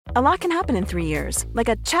A lot can happen in 3 years, like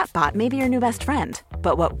a chatbot may be your new best friend.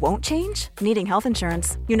 But what won't change? Needing health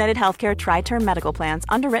insurance. United Healthcare Tri-Term Medical Plans,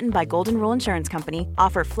 underwritten by Golden Rule Insurance Company,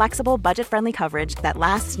 offer flexible, budget-friendly coverage that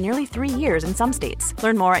lasts nearly 3 years in some states.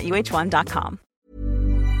 Learn more at uh1.com.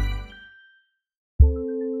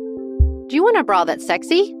 Do you want a bra that's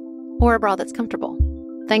sexy or a bra that's comfortable?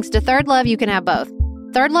 Thanks to Third Love, you can have both.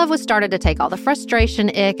 Third Love was started to take all the frustration,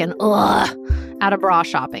 ick, and out of bra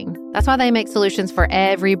shopping. That's why they make solutions for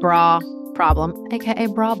every bra problem, aka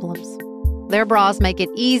problems. Their bras make it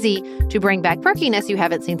easy to bring back perkiness you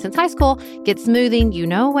haven't seen since high school, get smoothing you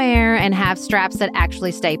know where, and have straps that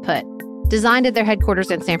actually stay put. Designed at their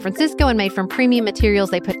headquarters in San Francisco and made from premium materials,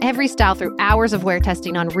 they put every style through hours of wear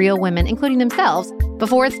testing on real women, including themselves,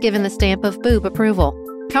 before it's given the stamp of boob approval.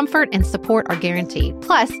 Comfort and support are guaranteed.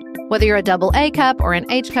 Plus, whether you're a double A cup or an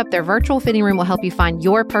H cup, their virtual fitting room will help you find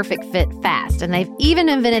your perfect fit fast. And they've even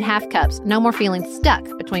invented half cups. No more feeling stuck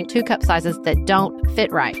between 2 cup sizes that don't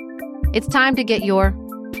fit right. It's time to get your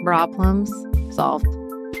bra plums solved.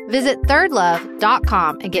 Visit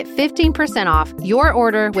thirdlove.com and get 15% off your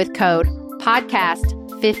order with code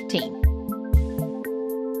podcast15.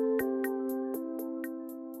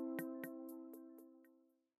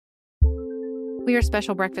 We are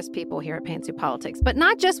special breakfast people here at Pantsuit Politics, but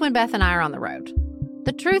not just when Beth and I are on the road.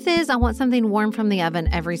 The truth is, I want something warm from the oven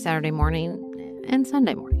every Saturday morning and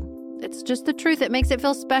Sunday morning. It's just the truth. It makes it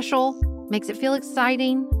feel special, makes it feel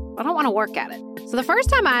exciting. I don't want to work at it. So the first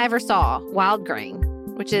time I ever saw Wild Grain,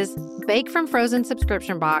 which is bake from frozen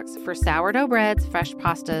subscription box for sourdough breads, fresh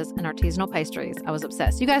pastas, and artisanal pastries, I was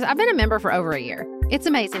obsessed. You guys, I've been a member for over a year. It's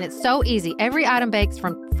amazing. It's so easy. Every item bakes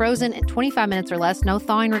from frozen in 25 minutes or less, no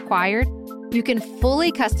thawing required. You can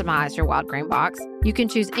fully customize your Wild Grain box. You can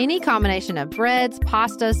choose any combination of breads,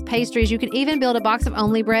 pastas, pastries. You can even build a box of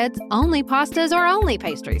only breads, only pastas, or only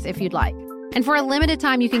pastries if you'd like. And for a limited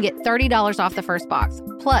time, you can get $30 off the first box,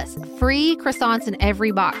 plus free croissants in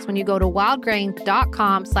every box when you go to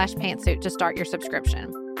wildgrain.com/pantsuit to start your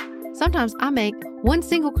subscription. Sometimes I make one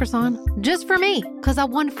single croissant just for me because I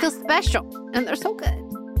want to feel special, and they're so good.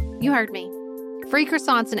 You heard me. Free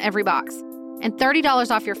croissants in every box. And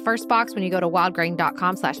 $30 off your first box when you go to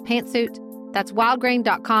wildgrain.com/pantsuit. That's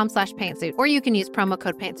wildgrain.com/pantsuit. Or you can use promo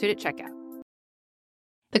code pantsuit at checkout.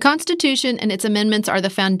 The Constitution and its amendments are the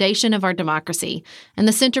foundation of our democracy and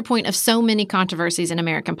the center point of so many controversies in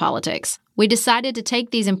American politics. We decided to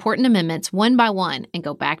take these important amendments one by one and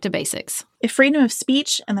go back to basics. If freedom of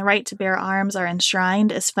speech and the right to bear arms are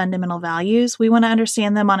enshrined as fundamental values, we want to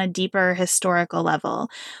understand them on a deeper historical level.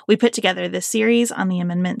 We put together this series on the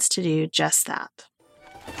amendments to do just that.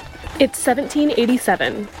 It's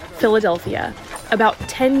 1787, Philadelphia, about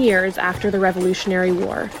 10 years after the Revolutionary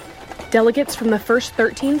War. Delegates from the first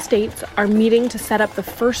 13 states are meeting to set up the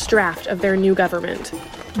first draft of their new government.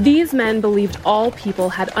 These men believed all people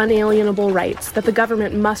had unalienable rights that the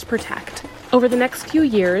government must protect. Over the next few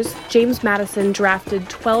years, James Madison drafted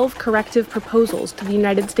 12 corrective proposals to the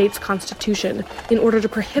United States Constitution in order to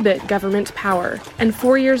prohibit government power. And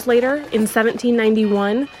 4 years later, in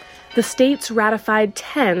 1791, the states ratified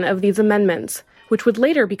 10 of these amendments, which would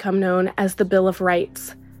later become known as the Bill of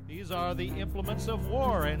Rights. These are the implements of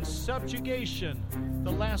war and subjugation.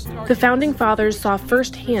 The Founding Fathers saw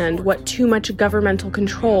firsthand what too much governmental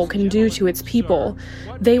control can do to its people.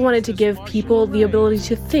 They wanted to give people the ability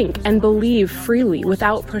to think and believe freely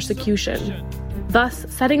without persecution, thus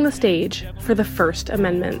setting the stage for the First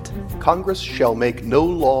Amendment. Congress shall make no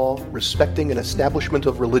law respecting an establishment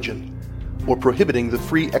of religion, or prohibiting the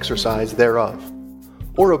free exercise thereof,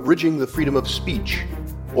 or abridging the freedom of speech,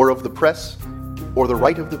 or of the press, or the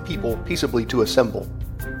right of the people peaceably to assemble,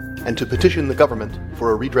 and to petition the government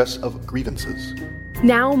for a redress of grievances.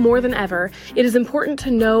 Now, more than ever, it is important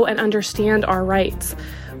to know and understand our rights.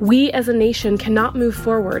 We as a nation cannot move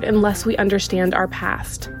forward unless we understand our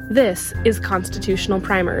past. This is Constitutional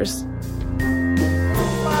Primers.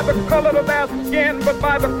 By the color of their skin, but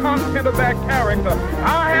by the content of their character.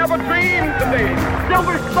 I have a dream today.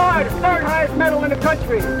 Silver Star, the third highest medal in the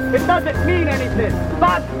country. It doesn't mean anything.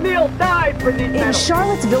 Bob Steele died for these medals. In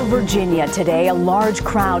Charlottesville, Virginia today, a large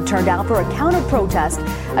crowd turned out for a counter-protest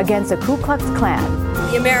against the Ku Klux Klan.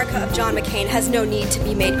 The America of John McCain has no need to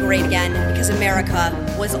be made great again because America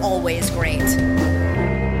was always great.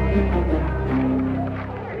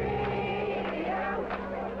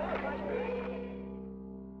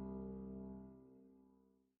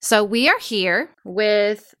 So we are here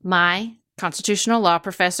with my constitutional law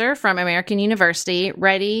professor from American University,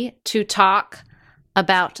 ready to talk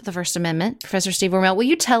about the First Amendment. Professor Steve Wormel, will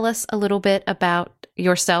you tell us a little bit about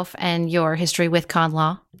yourself and your history with con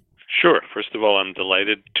law? Sure. First of all, I'm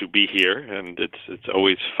delighted to be here, and it's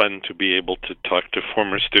always fun to be able to talk to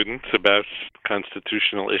former students about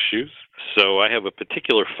constitutional issues. So I have a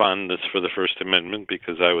particular fondness for the First Amendment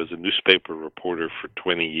because I was a newspaper reporter for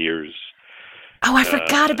 20 years. Oh, I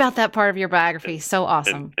forgot about that part of your biography. So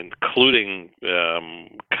awesome. Including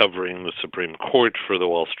covering the Supreme Court for the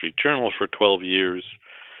Wall Street Journal for 12 years.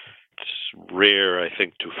 It's rare, I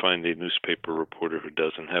think, to find a newspaper reporter who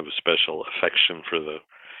doesn't have a special affection for the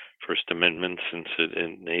First Amendment, since it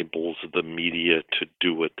enables the media to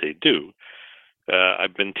do what they do.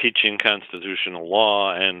 I've been teaching constitutional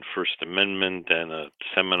law and First Amendment and a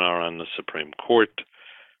seminar on the Supreme Court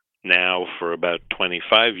now for about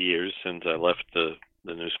 25 years since I left the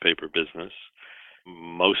newspaper business.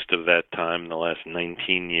 Most of that time, the last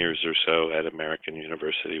 19 years or so, at American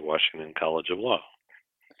University, Washington College of Law.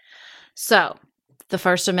 So, the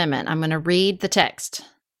First Amendment, I'm going to read the text.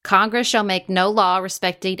 Congress shall make no law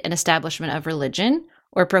respecting an establishment of religion,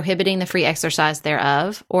 or prohibiting the free exercise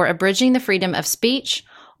thereof, or abridging the freedom of speech,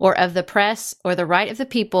 or of the press, or the right of the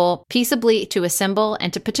people peaceably to assemble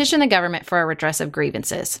and to petition the government for a redress of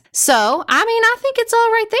grievances. So, I think it's all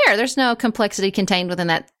right there. There's no complexity contained within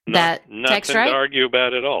that text, right? Nothing to argue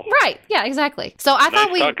about at all. Right. Yeah, exactly. So I thought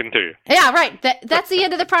talking to you. Yeah, right. That's the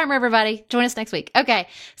end of the primer, everybody. Join us next week. Okay.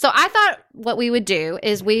 So I thought what we would do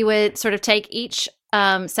is we would sort of take each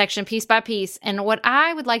section piece by piece. And what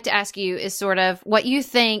I would like to ask you is sort of what you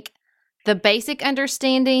think the basic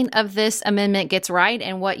understanding of this amendment gets right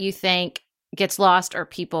and what you think gets lost or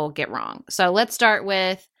people get wrong. So let's start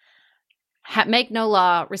with make no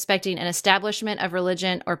law respecting an establishment of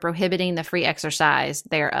religion or prohibiting the free exercise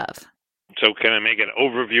thereof. So can I make an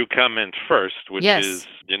overview comment first, which is,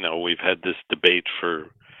 we've had this debate for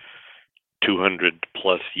 200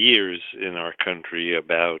 plus years in our country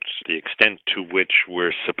about the extent to which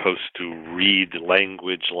we're supposed to read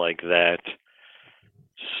language like that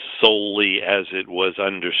solely as it was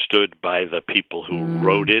understood by the people who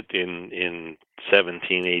wrote it in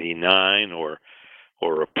 1789 or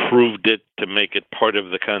approved it to make it part of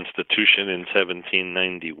the Constitution in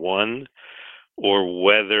 1791, or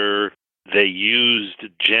whether they used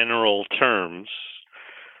general terms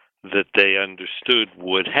that they understood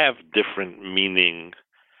would have different meaning,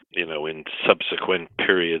 in subsequent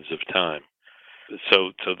periods of time.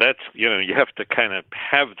 So that's, you have to kind of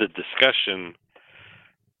have the discussion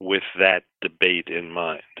with that debate in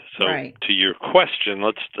mind. So right. To your question,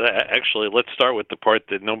 let's start with the part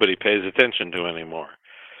that nobody pays attention to anymore.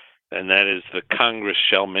 And that is the Congress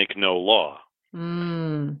shall make no law.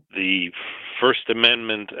 The First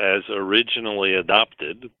Amendment as originally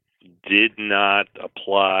adopted did not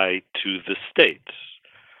apply to the states.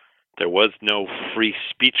 There was no free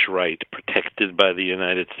speech right protected by the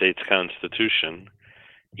United States Constitution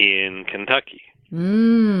in Kentucky.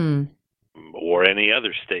 Or any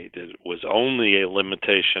other state. It was only a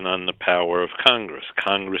limitation on the power of Congress.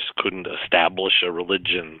 Congress couldn't establish a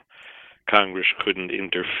religion. Congress couldn't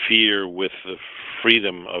interfere with the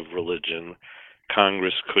freedom of religion.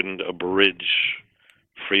 Congress couldn't abridge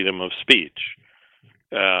freedom of speech.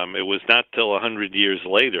 It was not till 100 years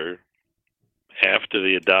later, after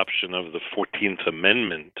the adoption of the 14th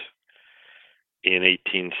Amendment in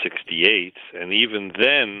 1868, and even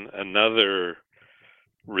then another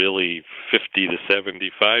really 50 to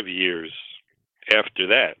 75 years after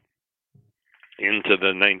that, into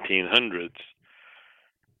the 1900s,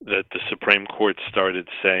 that the Supreme Court started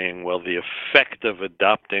saying, well, the effect of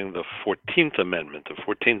adopting the 14th Amendment, the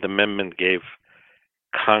 14th Amendment gave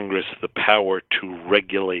Congress the power to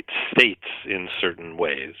regulate states in certain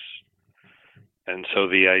ways. And so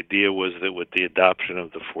the idea was that with the adoption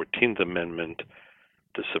of the 14th Amendment,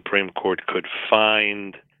 the Supreme Court could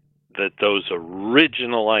find that those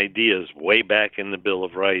original ideas way back in the Bill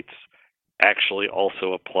of Rights actually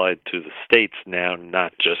also applied to the states now,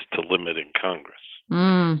 not just to limiting Congress.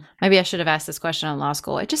 Maybe I should have asked this question in law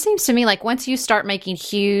school. It just seems to me like once you start making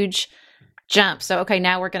huge jumps, so okay,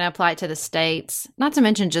 now we're going to apply it to the states, not to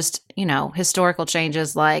mention just, historical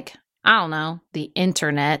changes like, I don't know, the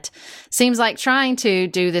internet. Seems like trying to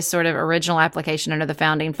do this sort of original application under the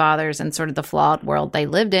Founding Fathers and sort of the flawed world they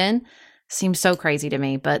lived in seems so crazy to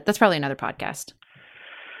me, but that's probably another podcast.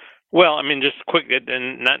 Well, just quick,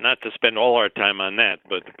 and not to spend all our time on that,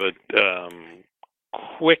 but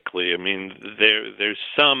quickly, there's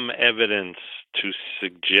some evidence to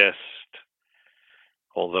suggest,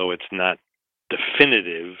 although it's not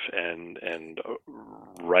definitive and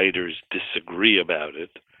writers disagree about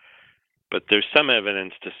it, but there's some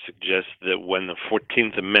evidence to suggest that when the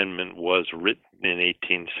 14th Amendment was written in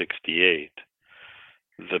 1868,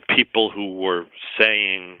 the people who were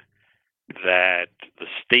saying that the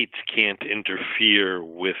states can't interfere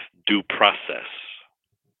with due process,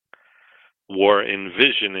 were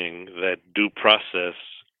envisioning that due process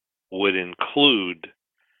would include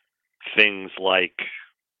things like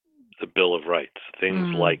the Bill of Rights,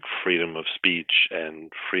 things like freedom of speech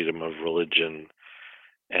and freedom of religion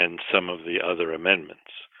and some of the other amendments.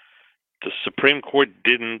 The Supreme Court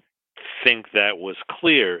didn't think that was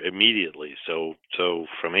clear immediately. So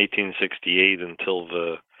from 1868 until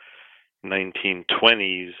the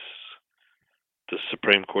 1920s, the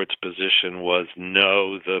Supreme Court's position was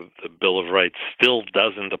no, the Bill of Rights still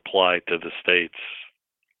doesn't apply to the states,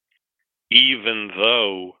 even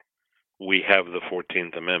though we have the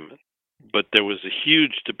 14th Amendment. But there was a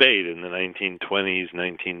huge debate in the 1920s,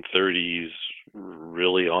 1930s,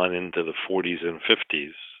 really on into the 40s and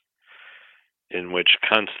 50s, in which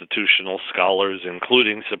constitutional scholars,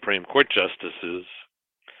 including Supreme Court justices,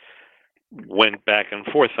 went back and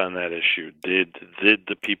forth on that issue. Did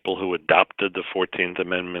the people who adopted the 14th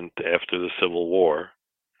Amendment after the Civil War,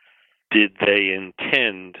 did they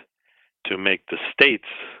intend to make the states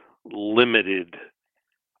limited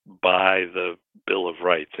by the Bill of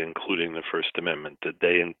Rights, including the First Amendment? Did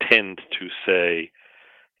they intend to say,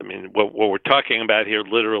 I mean, what we're talking about here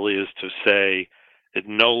literally is to say it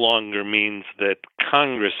no longer means that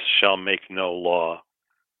Congress shall make no law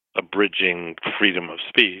abridging freedom of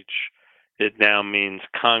speech. It now means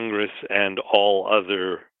Congress and all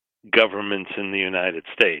other governments in the United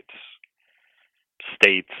States,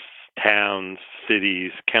 states, towns,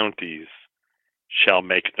 cities, counties, shall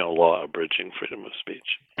make no law abridging freedom of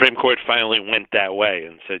speech. The Supreme Court finally went that way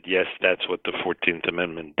and said, yes, that's what the 14th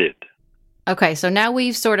Amendment did. Okay, so now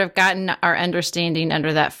we've sort of gotten our understanding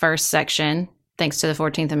under that first section, thanks to the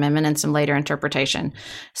 14th Amendment and some later interpretation.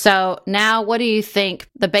 So now what do you think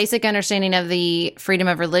the basic understanding of the freedom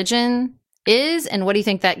of religion is, and what do you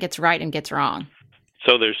think that gets right and gets wrong?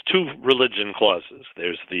 So there's two religion clauses.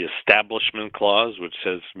 There's the Establishment Clause, which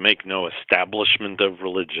says make no establishment of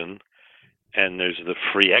religion, and there's the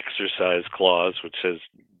Free Exercise Clause, which says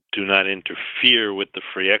do not interfere with the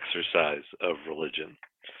free exercise of religion.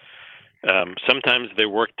 Sometimes they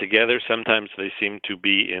work together, sometimes they seem to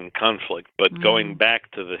be in conflict. But going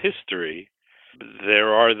back to the history,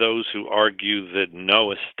 there are those who argue that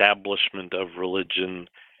no establishment of religion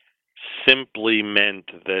simply meant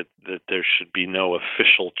that there should be no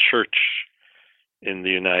official church in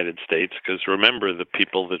the United States, because remember, the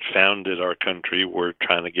people that founded our country were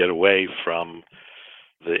trying to get away from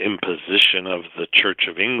the imposition of the Church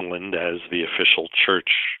of England as the official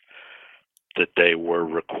church that they were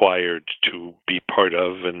required to be part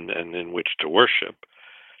of and in which to worship.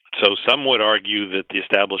 So some would argue that the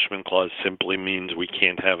Establishment Clause simply means we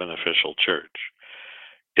can't have an official church.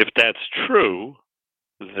 If that's true,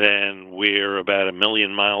 then we're about 1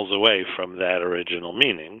 million miles away from that original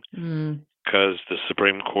meaning, because the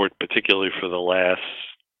Supreme Court, particularly for the last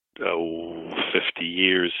 50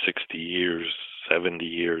 years, 60 years, 70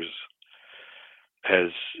 years,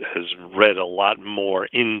 has read a lot more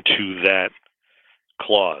into that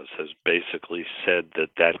clause, has basically said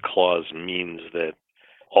that clause means that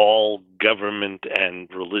all government and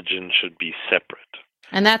religion should be separate.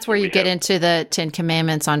 And that's where you get into the 10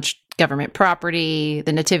 Commandments on government property,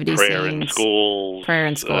 the nativity prayer scenes. In schools. Prayer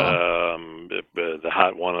in school.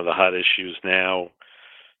 One of the hot issues now,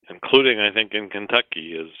 including I think in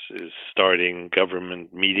Kentucky, is starting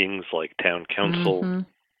government meetings like town council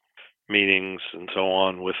meetings and so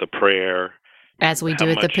on with a prayer. As we do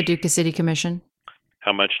at the Paducah City Commission.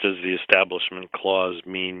 How much does the Establishment Clause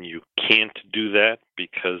mean you can't do that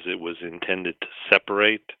because it was intended to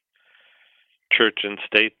separate church and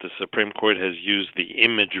state? The Supreme Court has used the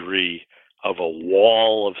imagery of a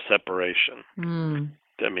wall of separation.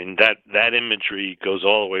 I mean, that imagery goes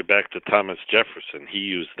all the way back to Thomas Jefferson. He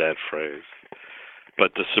used that phrase.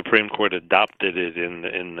 But the Supreme Court adopted it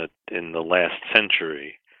in the last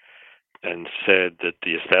century and said that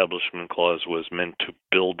the Establishment Clause was meant to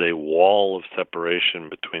build a wall of separation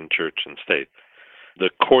between church and state.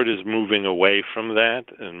 The court is moving away from that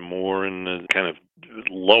and more in the kind of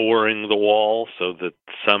lowering the wall so that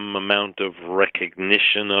some amount of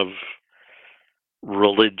recognition of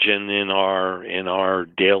religion in our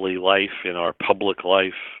daily life, in our public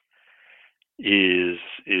life, is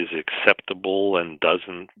acceptable and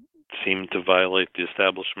doesn't seem to violate the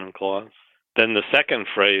Establishment Clause. Then the second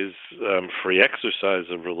phrase, free exercise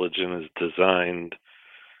of religion, is designed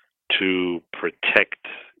to protect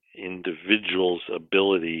individuals'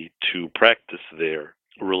 ability to practice their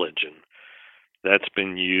religion. That's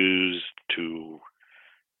been used to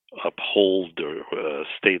uphold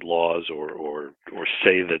state laws or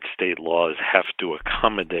say that state laws have to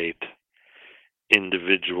accommodate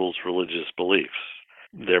individuals' religious beliefs.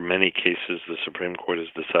 There are many cases the Supreme Court has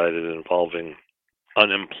decided involving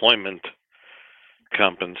unemployment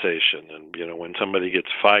compensation, and when somebody gets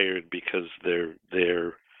fired because their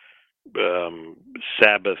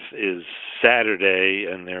Sabbath is Saturday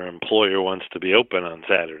and their employer wants to be open on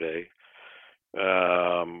Saturday,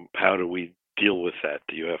 how do we deal with that?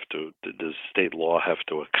 Does state law have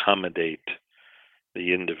to accommodate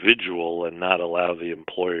the individual and not allow the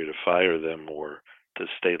employer to fire them, or does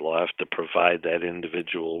state law have to provide that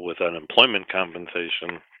individual with unemployment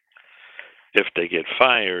compensation if they get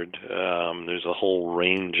fired? There's a whole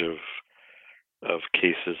range of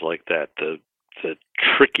cases like that. The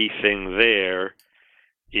tricky thing there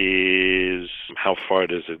is how far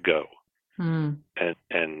does it go, and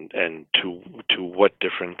to what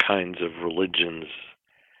different kinds of religions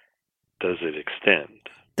does it extend?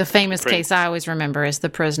 The famous case I always remember is the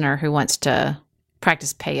prisoner who wants to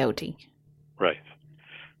practice peyote. Right.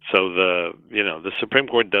 So the Supreme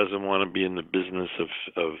Court doesn't want to be in the business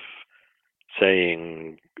of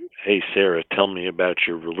saying, "Hey, Sarah, tell me about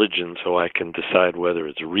your religion so I can decide whether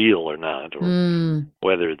it's real or not, or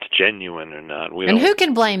whether it's genuine or not." Who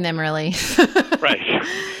can blame them, really? Right.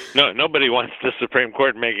 No, nobody wants the Supreme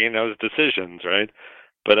Court making those decisions, right?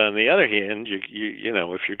 But on the other hand, you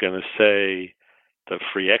know, if you're going to say the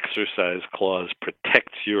Free Exercise Clause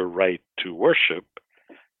protects your right to worship,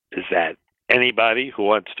 is that anybody who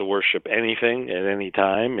wants to worship anything at any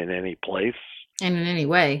time, in any place? And in any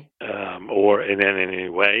way. Or in any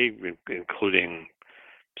way, including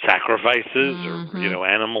sacrifices or,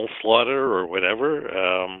 animal slaughter or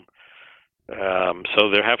whatever. So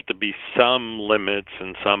there have to be some limits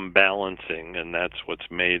and some balancing, and that's what's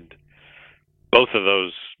made both of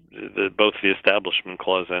those, both the Establishment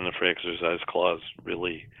Clause and the Free Exercise Clause,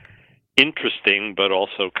 really interesting but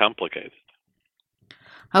also complicated.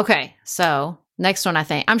 Okay, so next one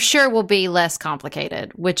I'm sure will be less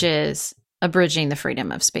complicated, which is abridging the freedom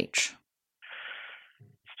of speech.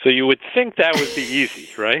 So you would think that would be easy,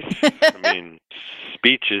 right? I mean,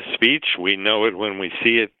 speech is speech. We know it when we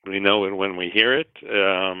see it. We know it when we hear it.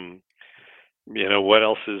 What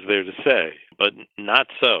else is there to say? But not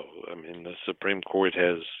so. I mean, the Supreme Court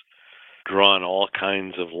has drawn all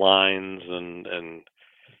kinds of lines and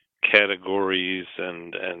categories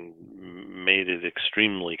and made it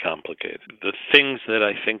extremely complicated. The things that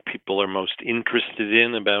I think people are most interested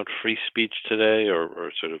in about free speech today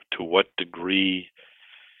are sort of to what degree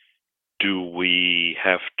do we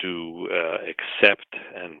have to accept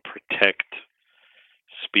and protect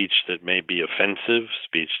speech that may be offensive,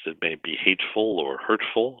 speech that may be hateful or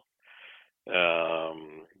hurtful?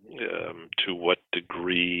 To what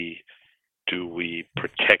degree do we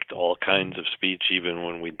protect all kinds of speech even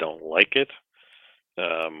when we don't like it?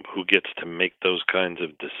 Who gets to make those kinds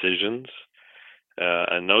of decisions?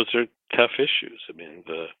 And those are tough issues. I mean,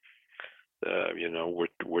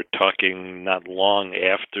 we're talking not long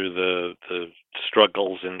after the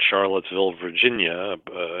struggles in Charlottesville, Virginia,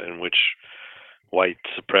 in which white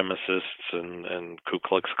supremacists and Ku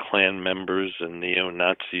Klux Klan members and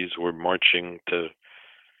neo-Nazis were marching to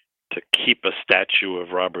keep a statue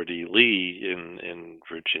of Robert E. Lee in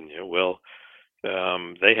Virginia. Well,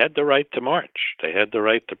 they had the right to march. They had the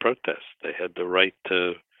right to protest. They had the right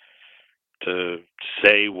to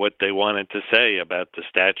say what they wanted to say about the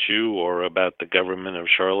statue or about the government of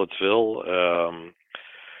Charlottesville.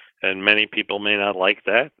 And many people may not like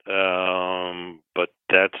that, but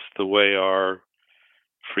that's the way our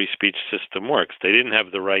free speech system works. They didn't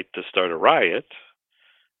have the right to start a riot.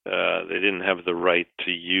 They didn't have the right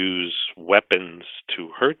to use weapons to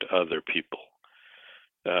hurt other people.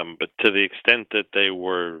 But to the extent that they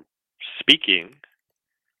were speaking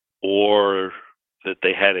or that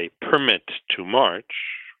they had a permit to march,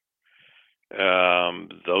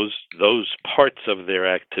 those parts of their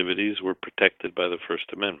activities were protected by the First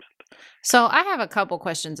Amendment. So I have a couple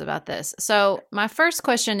questions about this. So my first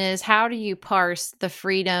question is, how do you parse the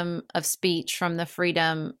freedom of speech from the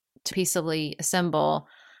freedom to peaceably assemble?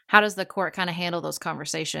 How does the court kind of handle those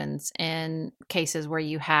conversations in cases where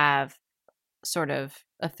you have sort of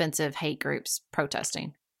offensive hate groups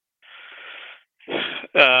protesting?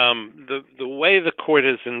 The way the court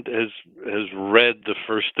has read the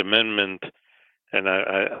First Amendment, and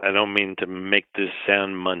I don't mean to make this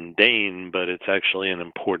sound mundane, but it's actually an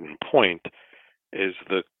important point, is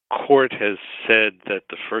the court has said that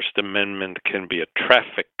the First Amendment can be a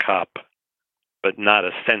traffic cop, but not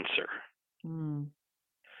a censor. Mm.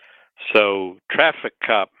 So traffic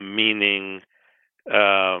cop meaning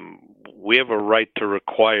we have a right to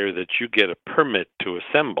require that you get a permit to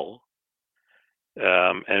assemble,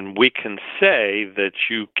 And we can say that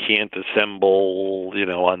you can't assemble,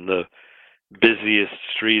 on the busiest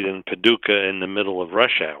street in Paducah in the middle of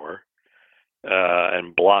rush hour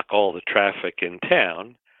and block all the traffic in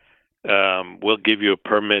town. We'll give you a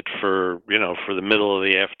permit for the middle of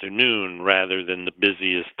the afternoon rather than the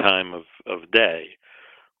busiest time of day.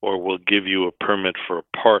 Or we'll give you a permit for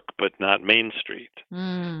a park but not Main Street.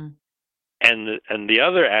 Mm. And the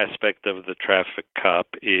other aspect of the traffic cop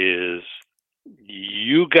is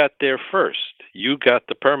you got there first. You got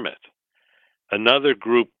the permit. Another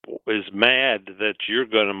group is mad that you're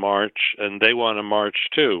going to march and they want to march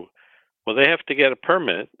too. Well, they have to get a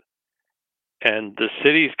permit. And the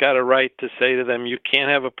city's got a right to say to them, you can't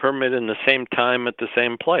have a permit in the same time at the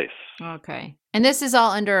same place. Okay. And this is all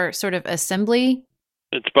under sort of assembly?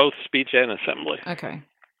 It's both speech and assembly. Okay.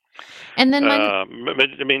 And then,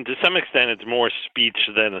 to some extent, it's more speech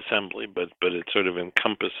than assembly, but it sort of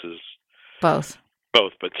encompasses both.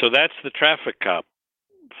 Both. But so that's the traffic cop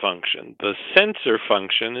function. The censor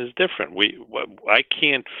function is different. I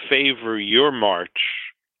can't favor your march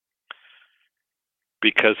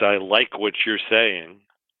because I like what you're saying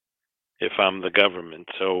if I'm the government.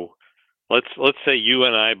 So let's say you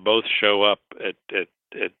and I both show up at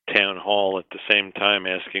town hall at the same time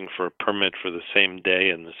asking for a permit for the same day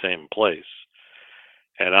in the same place.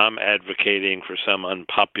 And I'm advocating for some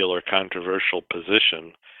unpopular, controversial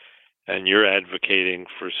position, and you're advocating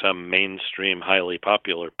for some mainstream, highly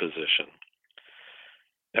popular position.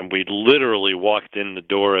 And we literally walked in the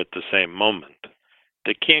door at the same moment.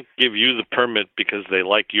 They can't give you the permit because they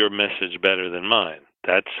like your message better than mine.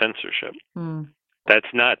 That's censorship. Mm.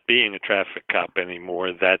 That's not being a traffic cop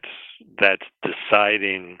anymore. That's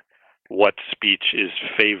deciding what speech is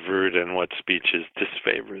favored and what speech is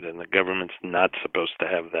disfavored, and the government's not supposed to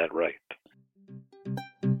have that right.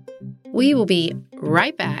 We will be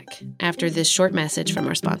right back after this short message from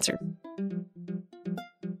our sponsor.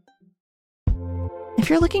 If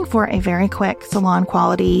you're looking for a very quick salon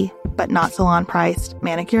quality, but not salon priced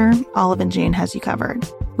manicure, Olive & June has you covered.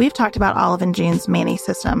 We've talked about Olive & June's Mani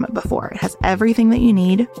system before. It has everything that you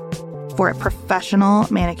need for a professional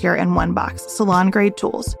manicure in one box. Salon grade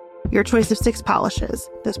tools, your choice of 6 polishes.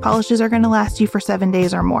 Those polishes are going to last you for 7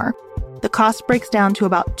 days or more. The cost breaks down to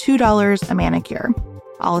about $2 a manicure.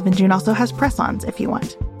 Olive & June also has press-ons if you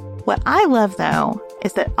want. What I love, though,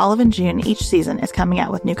 is that Olive & June each season is coming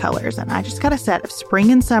out with new colors, and I just got a set of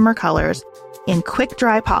spring and summer colors in quick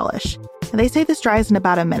dry polish. They say this dries in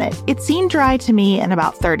about a minute. It seemed dry to me in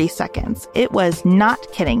about 30 seconds. It was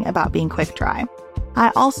not kidding about being quick dry.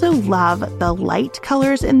 I also love the light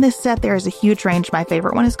colors in this set. There is a huge range. My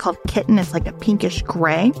favorite one is called Kitten. It's like a pinkish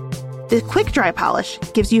gray. The quick dry polish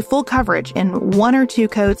gives you full coverage in 1 or 2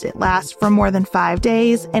 coats. It lasts for more than 5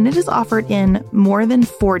 days, and it is offered in more than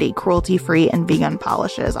 40 cruelty-free and vegan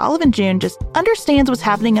polishes. Olive & June just understands what's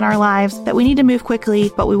happening in our lives, that we need to move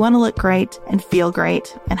quickly, but we want to look great and feel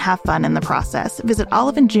great and have fun in the process. Visit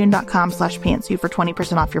oliveandjune.com/pantsuit for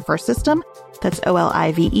 20% off your first system. That's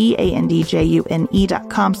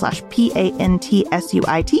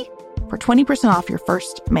oliveandjune.com/pantsuit for 20% off your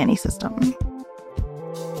first Mani system.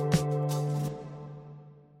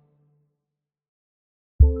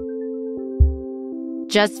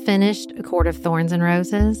 Just finished A Court of Thorns and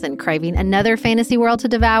Roses and craving another fantasy world to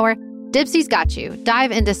devour? Dipsy's got you.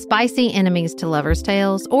 Dive into spicy enemies to lovers'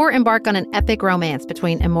 tales or embark on an epic romance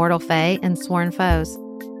between immortal fae and sworn foes.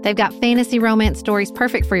 They've got fantasy romance stories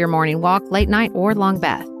perfect for your morning walk, late night, or long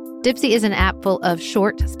bath. Dipsy is an app full of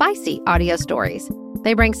short, spicy audio stories.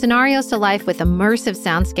 They bring scenarios to life with immersive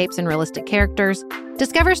soundscapes and realistic characters.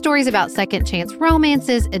 Discover stories about second chance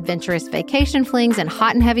romances, adventurous vacation flings, and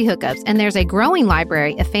hot and heavy hookups. And there's a growing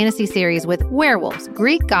library of fantasy series with werewolves,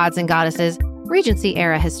 Greek gods and goddesses,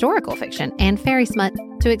 Regency-era historical fiction, and fairy smut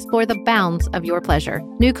to explore the bounds of your pleasure.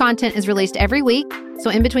 New content is released every week, so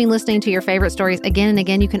in between listening to your favorite stories again and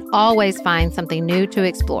again, you can always find something new to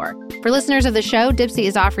explore. For listeners of the show, Dipsy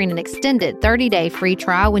is offering an extended 30-day free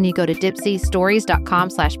trial when you go to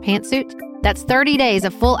dipsystories.com/pantsuit. That's 30 days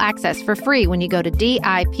of full access for free when you go to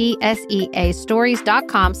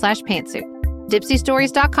dipseastories.com/pantsuit.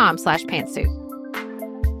 dipsystories.com/pantsuit.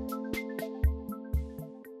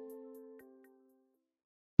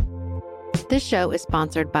 This show is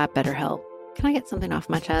sponsored by BetterHelp. Can I get something off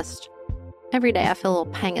my chest? Every day I feel a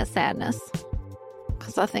little pang of sadness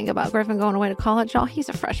because I think about Griffin going away to college. Y'all, he's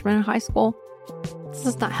a freshman in high school. This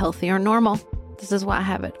is not healthy or normal. This is why I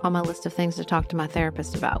have it on my list of things to talk to my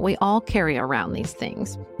therapist about. We all carry around these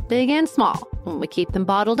things, big and small. When we keep them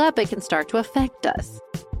bottled up, it can start to affect us.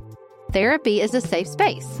 Therapy is a safe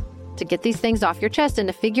space to get these things off your chest and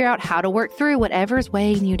to figure out how to work through whatever is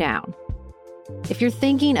weighing you down. If you're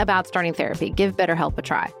thinking about starting therapy, give BetterHelp a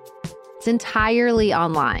try. It's entirely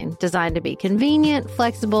online, designed to be convenient,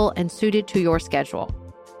 flexible, and suited to your schedule.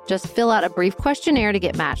 Just fill out a brief questionnaire to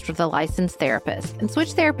get matched with a licensed therapist and switch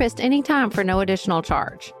therapists anytime for no additional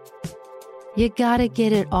charge. You gotta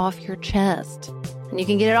get it off your chest. And you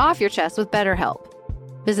can get it off your chest with BetterHelp.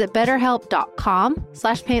 Visit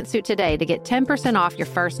BetterHelp.com/pantsuit today to get 10% off your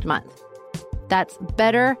first month. That's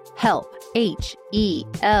BetterHelp,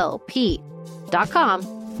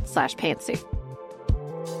 HELP.com/pantsuit.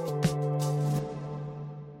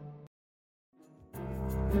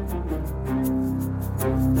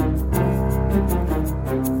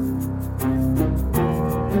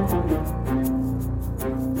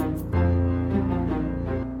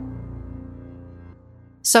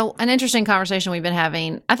 So an interesting conversation we've been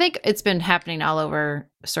having, I think it's been happening all over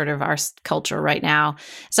sort of our culture right now.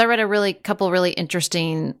 So I read a couple really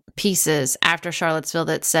interesting pieces after Charlottesville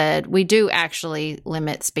that said we do actually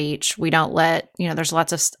limit speech. We don't let, there's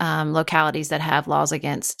lots of localities that have laws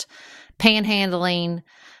against panhandling,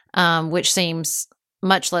 which seems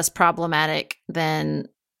much less problematic than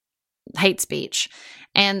hate speech.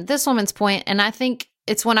 And this woman's point, and I think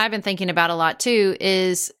it's one I've been thinking about a lot too,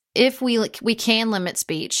 is if we can limit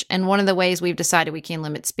speech, and one of the ways we've decided we can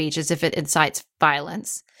limit speech is if it incites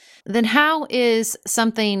violence, then how is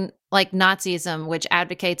something like Nazism, which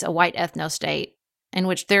advocates a white ethno-state, in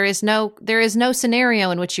which there is no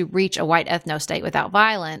scenario in which you reach a white ethno-state without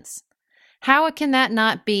violence, how can that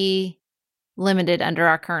not be limited under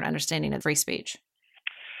our current understanding of free speech?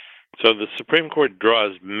 So the Supreme Court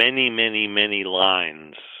draws many, many, many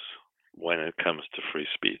lines when it comes to free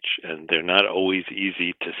speech, and they're not always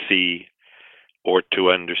easy to see or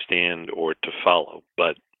to understand or to follow.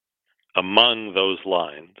 But among those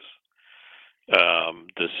lines,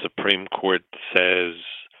 the Supreme Court says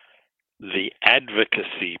the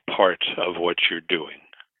advocacy part of what you're doing.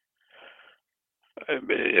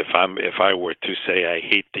 If I were to say I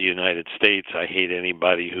hate the United States, I hate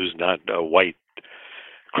anybody who's not a white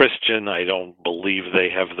Christian, I don't believe they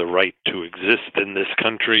have the right to exist in this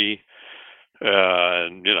country,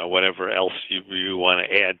 whatever else you want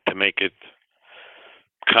to add to make it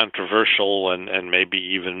controversial and maybe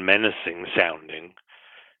even menacing sounding,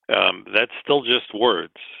 that's still just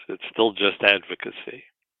words. It's still just advocacy.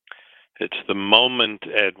 It's the moment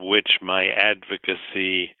at which my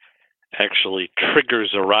advocacy actually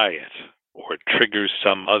triggers a riot or triggers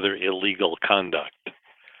some other illegal conduct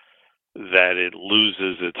that it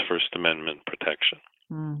loses its First Amendment protection.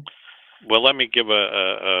 Mm. Well, let me give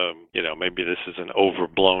maybe this is an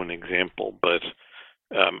overblown example, but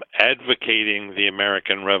advocating the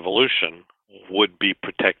American Revolution would be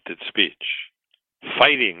protected speech.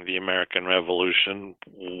 Fighting the American Revolution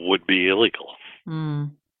would be illegal.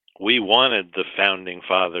 Mm. We wanted the Founding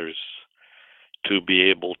Fathers to be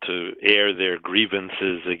able to air their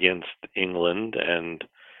grievances against England and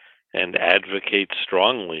advocate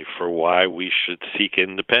strongly for why we should seek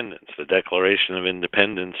independence. The Declaration of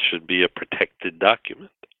Independence should be a protected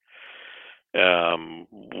document.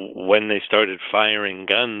 When they started firing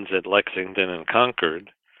guns at Lexington and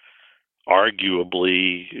Concord,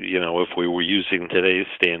 arguably, if we were using today's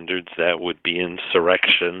standards, that would be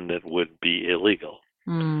insurrection, that would be illegal.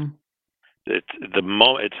 Mm. It's the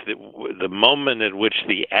moment at which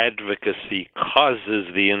the advocacy causes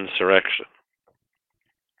the insurrection.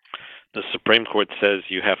 The Supreme Court says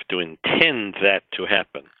you have to intend that to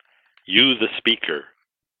happen. You, the speaker,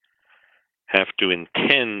 have to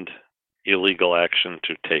intend illegal action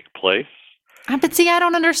to take place. But see, I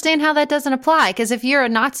don't understand how that doesn't apply. Because if you're a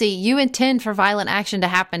Nazi, you intend for violent action to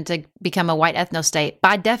happen to become a white ethno-state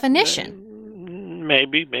by definition.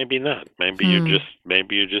 Maybe not. Maybe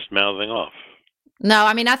you're just mouthing off. No,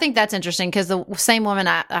 I mean, I think that's interesting because the same woman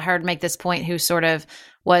I heard make this point, who sort of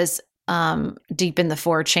was deep in the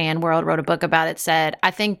 4chan world, wrote a book about it, said,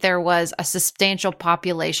 I think there was a substantial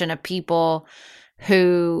population of people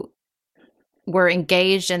who were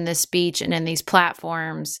engaged in this speech and in these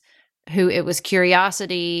platforms, who it was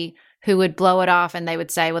curiosity, who would blow it off and they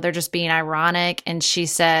would say, well, they're just being ironic. And she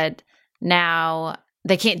said, now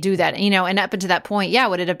they can't do that, and up until that point,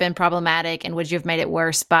 would it have been problematic? And would you have made it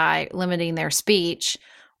worse by limiting their speech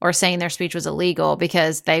or saying their speech was illegal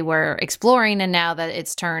because they were exploring, and now that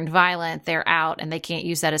it's turned violent, they're out and they can't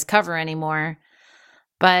use that as cover anymore?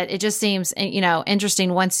 But it just seems,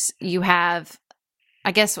 interesting once you have,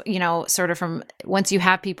 I guess, sort of from once you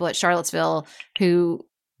have people at Charlottesville who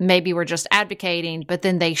maybe were just advocating, but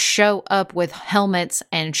then they show up with helmets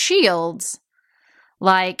and shields,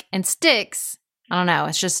 and sticks, I don't know.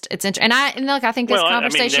 It's just, it's interesting. And look, I think this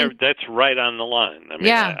conversation. I mean, that's right on the line. I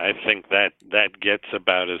mean, I think that gets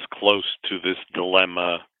about as close to this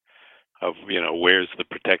dilemma of, where's the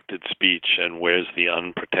protected speech and where's the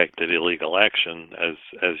unprotected illegal action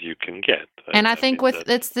as you can get. And I think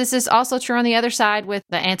this is also true on the other side with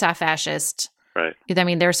the anti-fascist. Right. I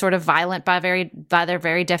mean, they're sort of violent by their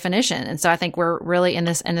very definition. And so I think we're really in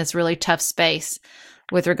this really tough space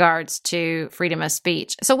with regards to freedom of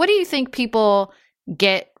speech. So what do you think people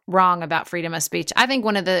get wrong about freedom of speech? I think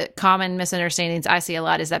one of the common misunderstandings I see a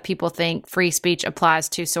lot is that people think free speech applies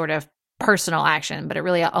to sort of personal action, but it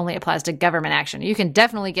really only applies to government action. You can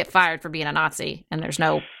definitely get fired for being a Nazi, and there's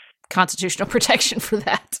no constitutional protection for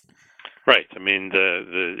that. Right. I mean,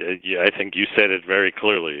 I think you said it very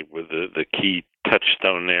clearly. With the key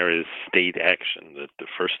touchstone there is state action. That the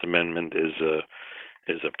First Amendment is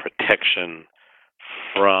a protection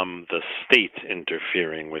from the state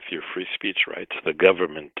interfering with your free speech rights, the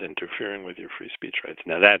government interfering with your free speech rights.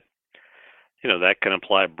 Now that can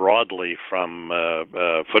apply broadly from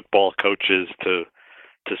football coaches to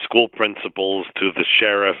school principals, to the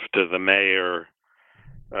sheriff, to the mayor,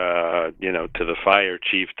 to the fire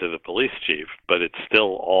chief, to the police chief, but it's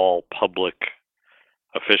still all public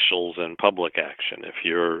officials and public action. If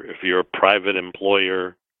you're a private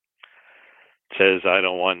employer says, I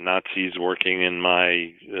don't want Nazis working in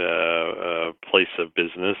my place of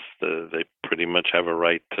business, they pretty much have a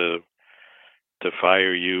right to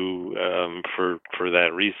fire you for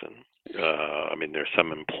that reason. I mean, there's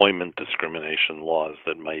some employment discrimination laws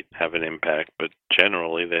that might have an impact, but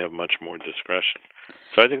generally they have much more discretion.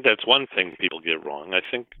 So I think that's one thing people get wrong. I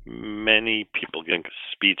think many people think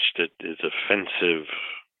speech that is offensive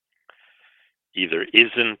either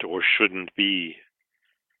isn't or shouldn't be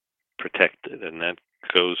protected, and that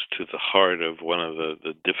goes to the heart of one of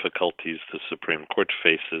the difficulties the Supreme Court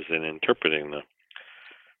faces in interpreting the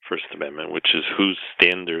First Amendment, which is whose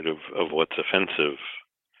standard of what's offensive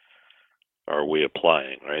are we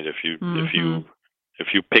applying, right? If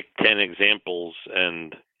you pick 10 examples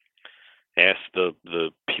and ask the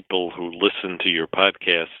people who listen to your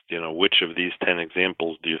podcast, which of these 10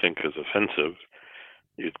 examples do you think is offensive,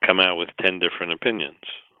 you'd come out with 10 different opinions.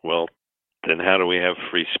 Well, then how do we have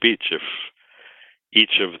free speech if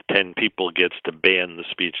each of 10 people gets to ban the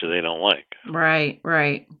speech that they don't like?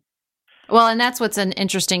 Right. Well, and that's what's an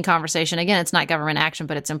interesting conversation. Again, it's not government action,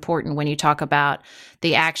 but it's important when you talk about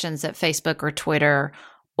the actions that Facebook or Twitter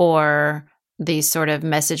or these sort of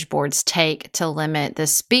message boards take to limit the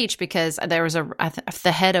speech, because there was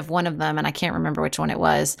the head of one of them, and I can't remember which one it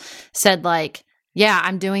was, said yeah,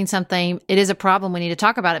 I'm doing something. It is a problem. We need to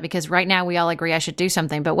talk about it because right now we all agree I should do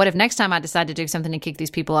something. But what if next time I decide to do something and kick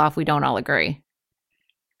these people off, we don't all agree?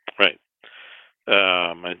 Right.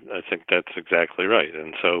 I think that's exactly right.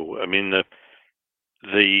 And so, I mean,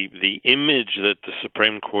 the image that the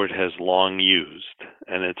Supreme Court has long used,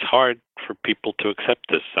 and it's hard for people to accept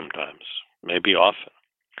this sometimes, maybe often,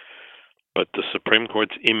 but the Supreme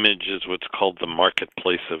Court's image is what's called the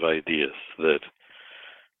marketplace of ideas, that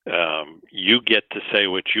you get to say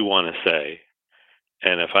what you want to say,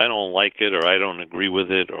 and if I don't like it or I don't agree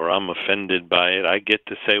with it or I'm offended by it, I get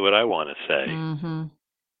to say what I want to say. Mm-hmm.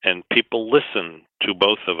 And people listen to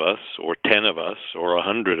both of us or 10 of us or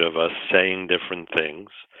 100 of us saying different things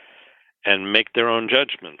and make their own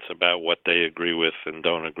judgments about what they agree with and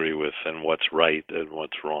don't agree with and what's right and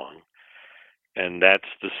what's wrong. And that's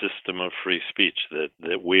the system of free speech,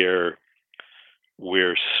 that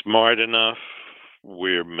we're smart enough,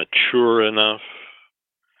 we're mature enough,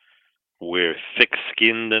 we're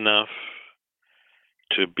thick-skinned enough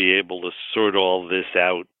to be able to sort all this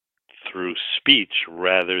out through speech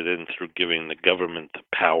rather than through giving the government the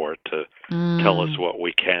power to tell us what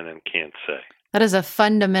we can and can't say. That is a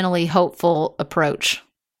fundamentally hopeful approach.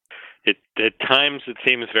 At times it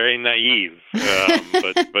seems very naive,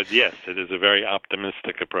 but yes, it is a very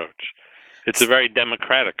optimistic approach. It's a very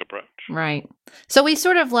democratic approach. Right. So we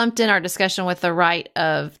sort of lumped in our discussion with the right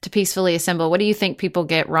to peacefully assemble. What do you think people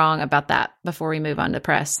get wrong about that before we move on to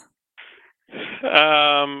press?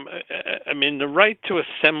 I mean, the right to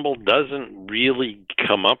assemble doesn't really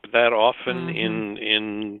come up that often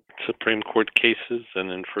in Supreme Court cases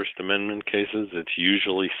and in First Amendment cases. It's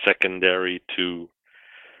usually secondary to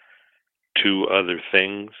other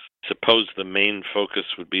things. Suppose the main focus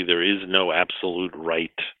would be there is no absolute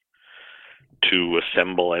right to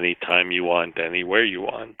assemble anytime you want, anywhere you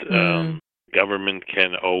want. Government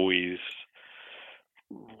can always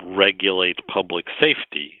regulate public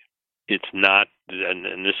safety. It's not,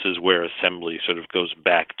 and this is where assembly sort of goes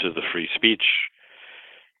back to the free speech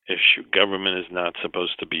issue. Government is not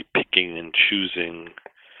supposed to be picking and choosing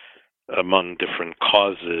among different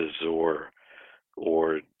causes or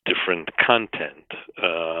different content.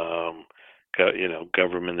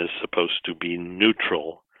 Government is supposed to be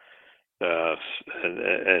neutral,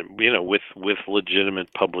 and with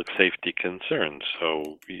legitimate public safety concerns.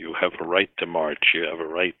 So you have a right to march, you have a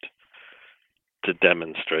right to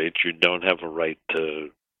demonstrate. You don't have a right to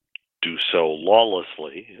do so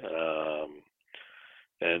lawlessly,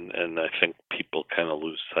 and I think people kind of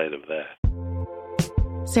lose sight of that.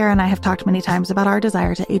 Sarah and I have talked many times about our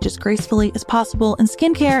desire to age as gracefully as possible, and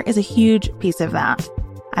skincare is a huge piece of that.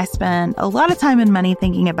 I spend a lot of time and money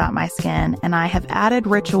thinking about my skin, and I have added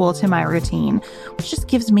Ritual to my routine, which just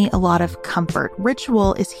gives me a lot of comfort.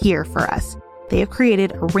 Ritual is here for us. They have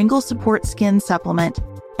created a wrinkle support skin supplement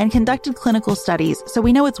and conducted clinical studies, so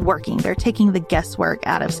we know it's working. They're taking the guesswork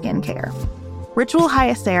out of skincare. Ritual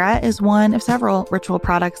Hyacera is one of several Ritual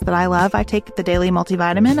products that I love. I take the daily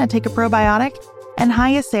multivitamin, I take a probiotic, and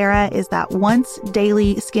Hyacera is that once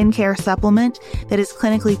daily skincare supplement that is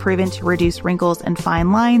clinically proven to reduce wrinkles and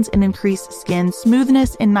fine lines and increase skin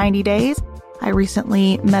smoothness in 90 days. I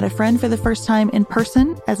recently met a friend for the first time in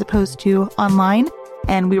person as opposed to online,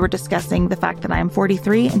 and we were discussing the fact that I am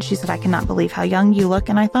 43, and she said, "I cannot believe how young you look."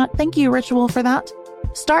 And I thought, thank you, Ritual, for that.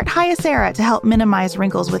 Start Hyacera to help minimize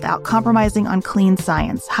wrinkles without compromising on clean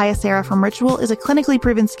science. Hyacera from Ritual is a clinically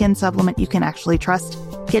proven skin supplement you can actually trust.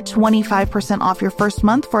 Get 25% off your first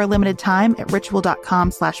month for a limited time at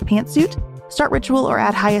ritual.com/pantsuit. Start Ritual or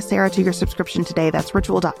add Hyacera to your subscription today. That's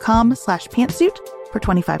ritual.com/pantsuit for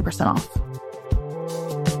 25% off.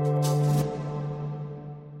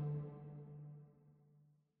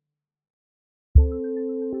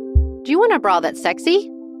 Do you want a bra that's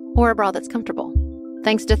sexy or a bra that's comfortable?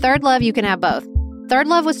 Thanks to Third Love, you can have both. Third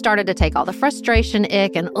Love was started to take all the frustration,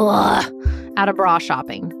 ick, and out of bra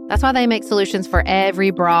shopping. That's why they make solutions for every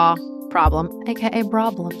bra problem, aka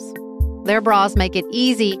problems. Their bras make it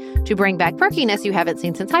easy to bring back perkiness you haven't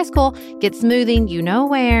seen since high school, get smoothing you know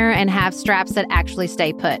where, and have straps that actually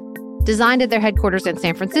stay put. Designed at their headquarters in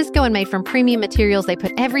San Francisco and made from premium materials, they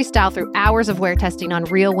put every style through hours of wear testing on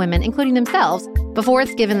real women, including themselves, before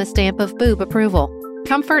it's given the stamp of boob approval.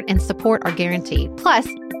 Comfort and support are guaranteed. Plus,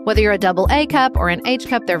 whether you're a double A cup or an H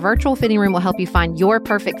cup, their virtual fitting room will help you find your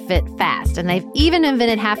perfect fit fast. And they've even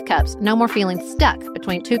invented half cups. No more feeling stuck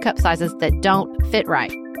between two cup sizes that don't fit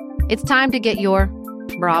right. It's time to get your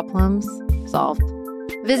problems solved.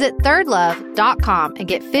 Visit thirdlove.com and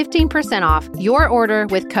get 15% off your order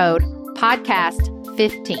with code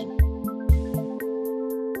podcast15.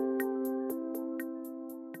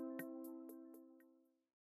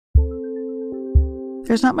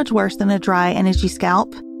 There's not much worse than a dry and itchy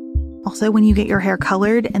scalp. Also, when you get your hair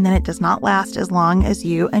colored and then it does not last as long as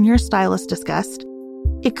you and your stylist discussed.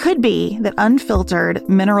 It could be that unfiltered,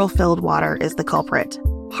 mineral-filled water is the culprit.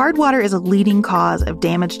 Hard water is a leading cause of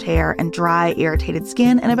damaged hair and dry, irritated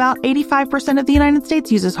skin, and about 85% of the United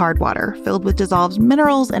States uses hard water, filled with dissolved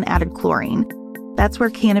minerals and added chlorine. That's where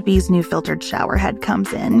Canopy's new filtered shower head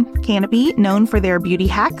comes in. Canopy, known for their beauty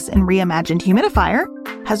hacks and reimagined humidifier,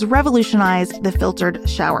 has revolutionized the filtered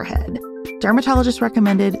shower head. Dermatologists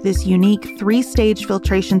recommended this unique 3-stage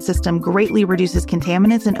filtration system greatly reduces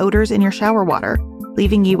contaminants and odors in your shower water,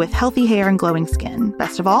 leaving you with healthy hair and glowing skin.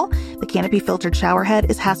 Best of all, the Canopy filtered shower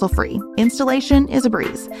head is hassle-free. Installation is a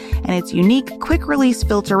breeze, and its unique quick-release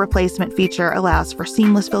filter replacement feature allows for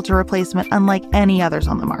seamless filter replacement unlike any others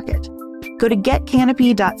on the market. Go to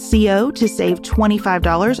getcanopy.co to save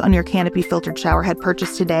 $25 on your Canopy filtered shower head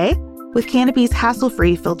purchase today with Canopy's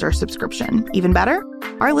hassle-free filter subscription. Even better,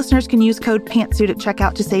 our listeners can use code PANTSUIT at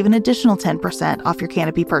checkout to save an additional 10% off your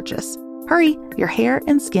Canopy purchase. Hurry, your hair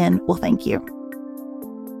and skin will thank you.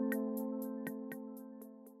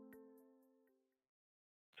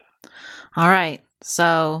 All right.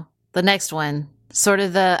 So the next one, sort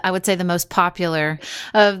of I would say the most popular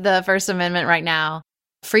of the First Amendment right now,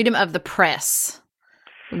 freedom of the press,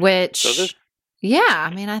 which,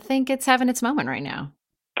 I think it's having its moment right now.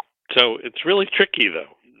 So it's really tricky,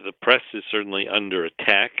 though. The press is certainly under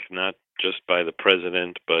attack, not just by the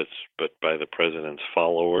president, but by the president's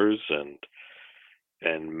followers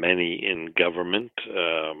and many in government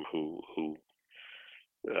who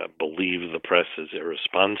believe the press is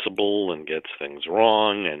irresponsible and gets things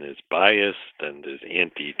wrong and is biased and is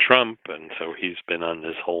anti-Trump. And so he's been on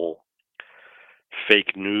this whole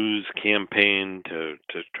fake news campaign to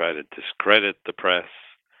try to discredit the press.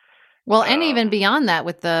 Well, and even beyond that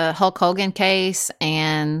with the Hulk Hogan case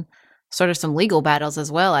and sort of some legal battles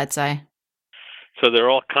as well, I'd say. So there are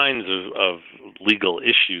all kinds of legal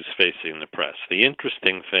issues facing the press. The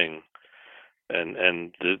interesting thing,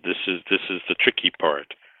 and this is the tricky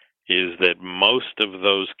part, is that most of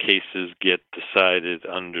those cases get decided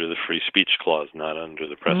under the free speech clause, not under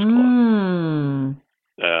the press clause.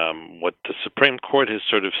 What the Supreme Court has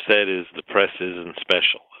sort of said is the press isn't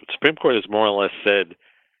special. The Supreme Court has more or less said,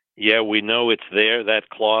 yeah, we know it's there, that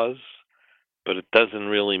clause, but it doesn't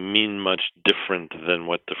really mean much different than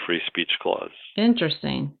what the free speech clause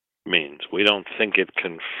means. We don't think it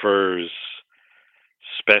confers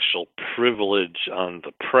special privilege on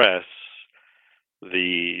the press.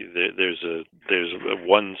 There's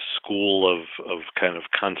one school of kind of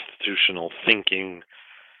constitutional thinking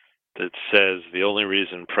that says the only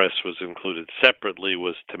reason press was included separately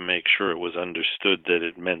was to make sure it was understood that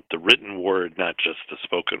it meant the written word, not just the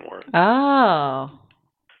spoken word. Oh.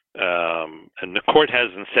 And the court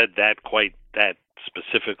hasn't said that quite that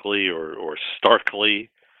specifically or starkly,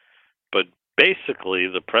 but basically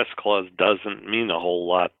the press clause doesn't mean a whole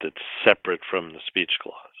lot that's separate from the speech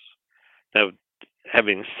clause. Now,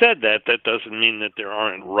 having said that, that doesn't mean that there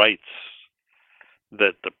aren't rights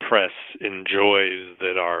that the press enjoys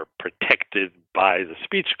that are protected by the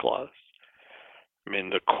speech clause. I mean,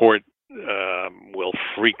 the court will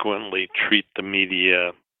frequently treat the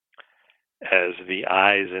media as the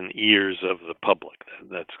eyes and ears of the public.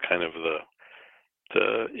 That's kind of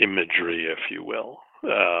the imagery, if you will.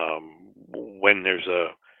 When there's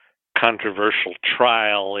a controversial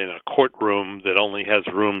trial in a courtroom that only has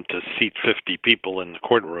room to seat 50 people in the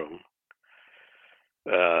courtroom,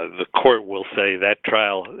 the court will say that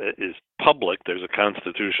trial is public. There's a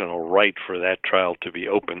constitutional right for that trial to be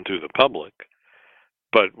open to the public.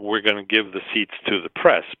 But we're going to give the seats to the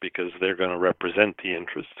press because they're going to represent the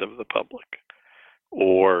interests of the public,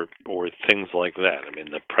 or things like that. I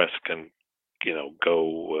mean, the press can,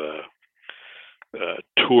 go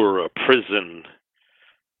tour a prison,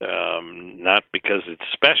 not because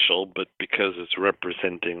it's special, but because it's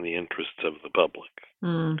representing the interests of the public.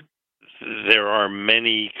 There are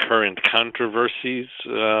many current controversies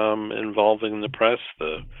involving the press.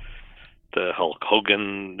 The Hulk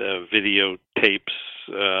Hogan videotapes,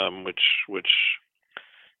 which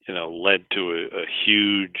led to a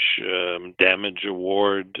huge damage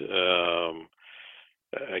award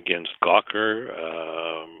against Gawker.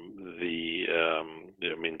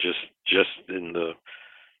 Just in the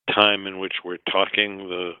time in which we're talking,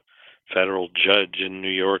 the federal judge in New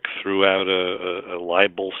York threw out a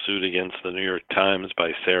libel suit against the New York Times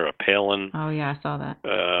by Sarah Palin. Oh, yeah, I saw that.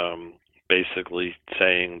 Basically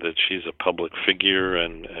saying that she's a public figure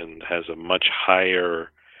and has a much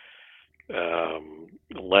higher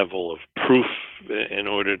level of proof in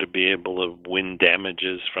order to be able to win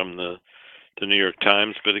damages from the New York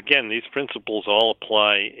Times. But again, these principles all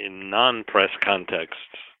apply in non-press contexts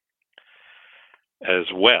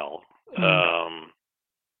as well.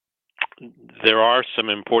 There are some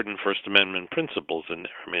important First Amendment principles in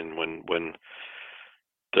there. I mean, when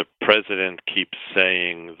the president keeps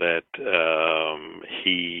saying that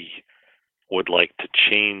he would like to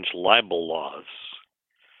change libel laws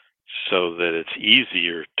so that it's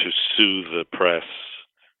easier to sue the press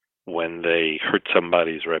when they hurt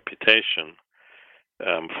somebody's reputation.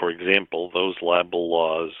 For example, those libel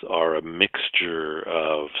laws are a mixture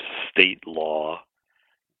of state law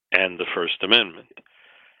and the First Amendment.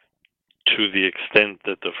 To the extent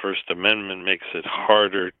that the First Amendment makes it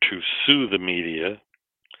harder to sue the media,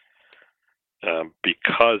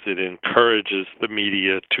 because it encourages the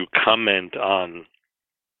media to comment on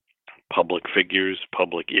public figures,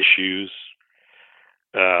 public issues,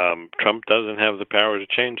 Trump doesn't have the power to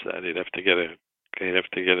change that. He'd have to get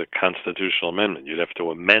a constitutional amendment. You'd have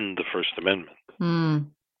to amend the First Amendment,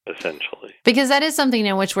 essentially. Because that is something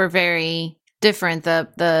in which we're very different.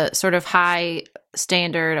 The sort of high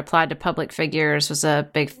standard applied to public figures was a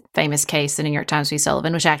big famous case, the New York Times v.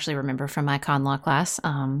 Sullivan, which I actually remember from my con law class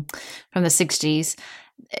from the 60s.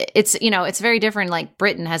 It's very different. Like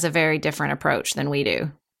Britain has a very different approach than we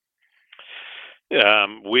do.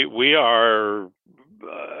 We are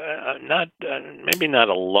maybe not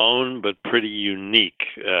alone, but pretty unique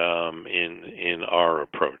in our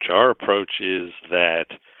approach. Our approach is that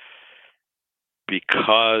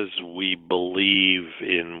because we believe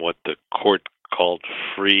in what the court called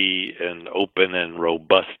free and open and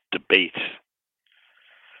robust debate,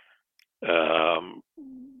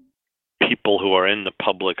 people who are in the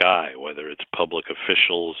public eye, whether it's public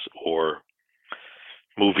officials or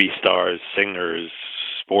movie stars, singers,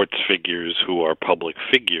 sports figures who are public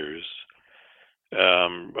figures,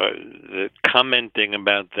 commenting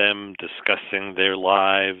about them, discussing their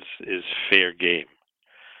lives is fair game.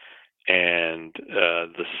 And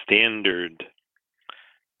the standard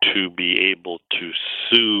to be able to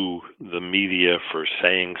sue the media for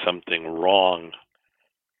saying something wrong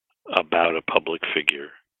about a public figure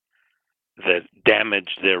that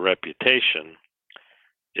damaged their reputation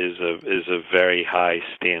is a very high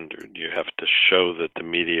standard. You have to show that the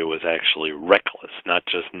media was actually reckless, not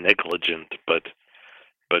just negligent, but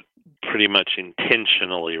pretty much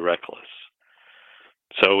intentionally reckless.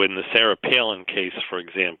 So in the Sarah Palin case, for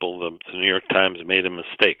example, the New York Times made a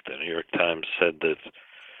mistake. The New York Times said that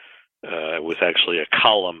it was actually a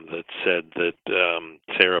column that said that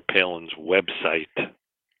Sarah Palin's website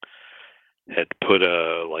had put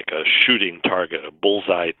a shooting target, a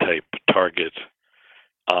bullseye type target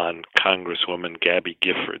on Congresswoman Gabby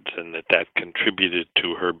Giffords, and that contributed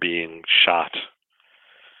to her being shot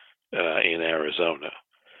in Arizona.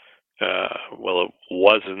 Well, it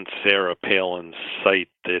wasn't Sarah Palin's site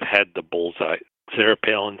that had the bullseye. Sarah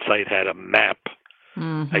Palin's site had a map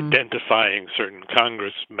identifying certain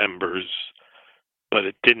Congress members, but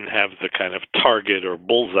it didn't have the kind of target or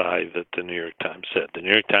bullseye that the New York Times said. The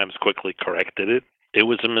New York Times quickly corrected it. It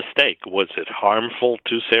was a mistake. Was it harmful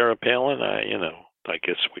to Sarah Palin? I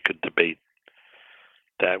guess we could debate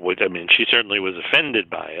that. She certainly was offended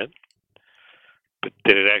by it, but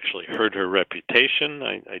did it actually hurt her reputation?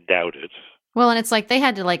 I doubt it. Well, and it's like they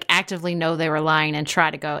had to actively know they were lying and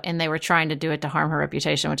try to go, and they were trying to do it to harm her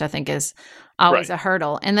reputation, which I think is always a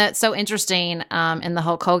hurdle. And that's so interesting in the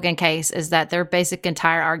Hulk Hogan case is that their basic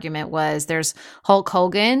entire argument was there's Hulk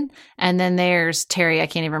Hogan and then there's Terry. I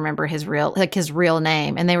can't even remember his real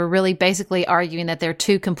name. And they were really basically arguing that they're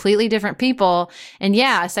two completely different people. And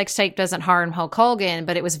yeah, a sex tape doesn't harm Hulk Hogan,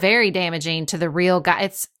 but it was very damaging to the real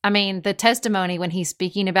guy. The testimony when he's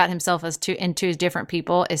speaking about himself as two different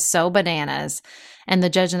people is so bananas. And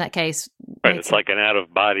the judge in that case, it's like an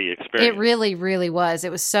out-of-body experience. It really, really was.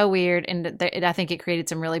 It was so weird, and I think it created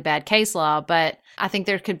some really bad case law. But I think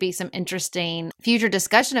there could be some interesting future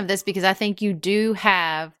discussion of this because I think you do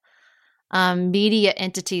have media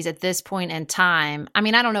entities at this point in time. I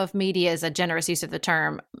don't know if media is a generous use of the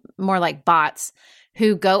term, more like bots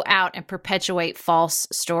who go out and perpetuate false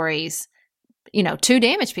stories, to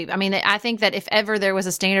damage people. I think that if ever there was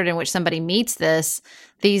a standard in which somebody meets this,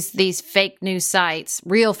 these fake news sites,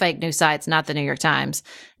 real fake news sites, not the New York Times,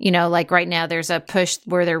 like right now there's a push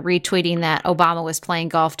where they're retweeting that Obama was playing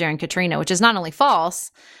golf during Katrina, which is not only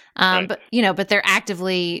false, but they're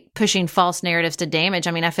actively pushing false narratives to damage.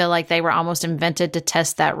 I feel like they were almost invented to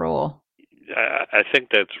test that rule. I think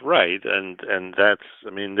that's right, and that's.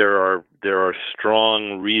 There are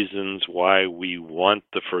strong reasons why we want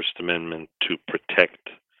the First Amendment to protect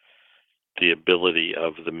the ability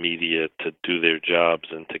of the media to do their jobs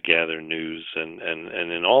and to gather news, and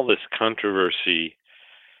in all this controversy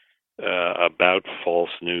about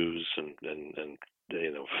false news and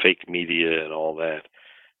fake media and all that.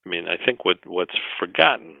 I think what's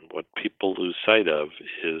forgotten, what people lose sight of,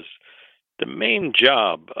 is the main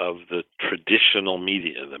job of the traditional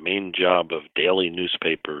media, the main job of daily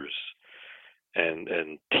newspapers and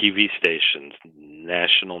TV stations,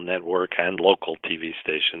 national network and local TV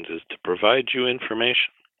stations, is to provide you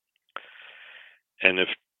information. And if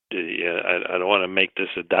I don't want to make this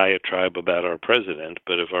a diatribe about our president,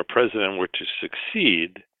 but if our president were to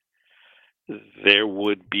succeed, there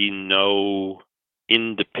would be no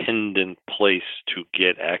independent place to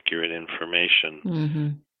get accurate information. Mm-hmm.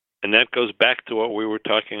 And that goes back to what we were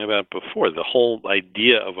talking about before. The whole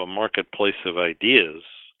idea of a marketplace of ideas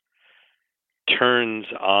turns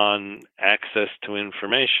on access to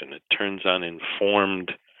information. It turns on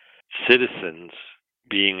informed citizens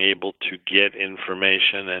being able to get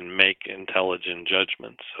information and make intelligent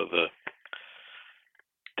judgments. So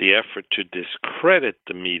the effort to discredit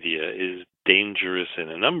the media is dangerous in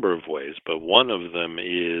a number of ways, but one of them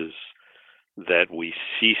is that we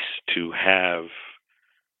cease to have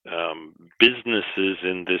businesses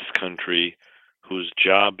in this country whose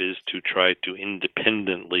job is to try to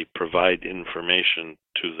independently provide information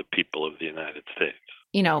to the people of the United States.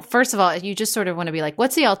 First of all, you just sort of want to be like,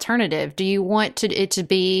 what's the alternative? Do you want it to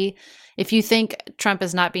be, if you think Trump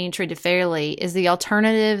is not being treated fairly, is the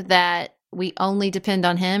alternative that we only depend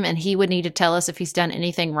on him and he would need to tell us if he's done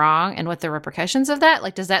anything wrong and what the repercussions of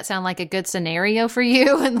that? Does that sound like a good scenario for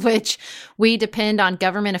you in which we depend on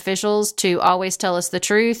government officials to always tell us the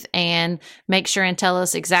truth and make sure and tell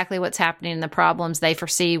us exactly what's happening and the problems they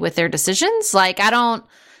foresee with their decisions?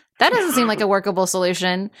 That doesn't seem like a workable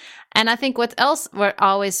solution. And I think what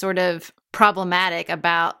always sort of problematic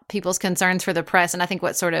about people's concerns for the press, and I think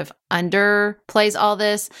what sort of underplays all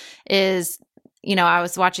this is, I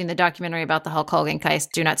was watching the documentary about the Hulk Hogan case,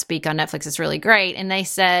 Do Not Speak, on Netflix. It's really great. And they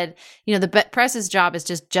said, the press's job is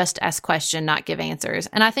just ask questions, not give answers.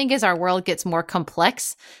 And I think as our world gets more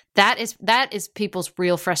complex, that is people's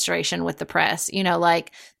real frustration with the press. You know,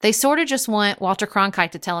 like they sort of just want Walter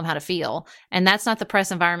Cronkite to tell them how to feel. And that's not the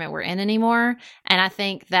press environment we're in anymore. And I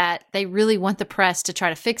think that they really want the press to try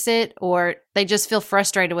to fix it, or they just feel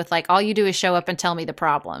frustrated with like, all you do is show up and tell me the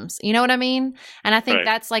problems. You know what I mean? And I think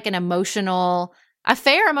that's like a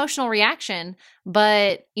fair emotional reaction,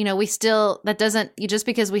 but you know, just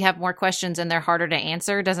because we have more questions and they're harder to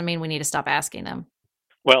answer doesn't mean we need to stop asking them.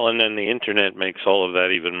 Well, and then the internet makes all of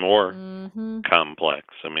that even more complex.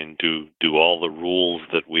 I mean, do all the rules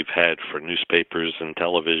that we've had for newspapers and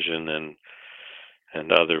television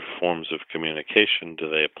and other forms of communication, do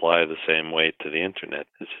they apply the same way to the internet?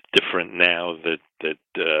 Is it different now that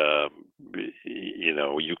you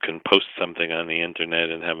know, you can post something on the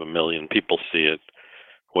internet and have 1 million people see it,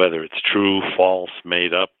 whether it's true, false,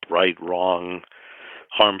 made up, right, wrong,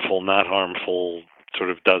 harmful, not harmful,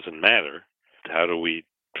 sort of doesn't matter. How do we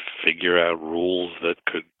figure out rules that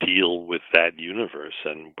could deal with that universe?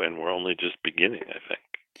 And we're only just beginning, I think.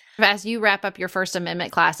 As you wrap up your First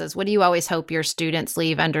Amendment classes, what do you always hope your students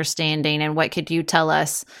leave understanding, and what could you tell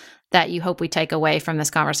us that you hope we take away from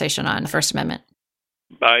this conversation on the First Amendment?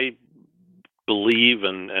 I believe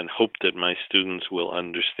and hope that my students will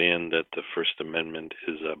understand that the First Amendment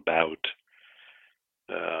is about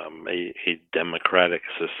a democratic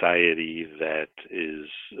society that is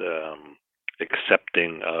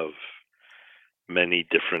accepting of many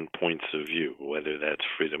different points of view, whether that's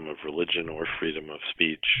freedom of religion or freedom of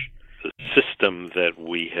speech. The system that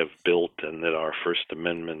we have built and that our First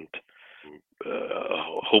Amendment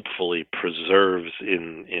hopefully preserves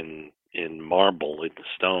in marble, in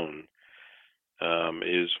stone,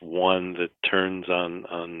 is one that turns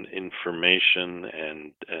on information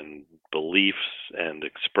and beliefs and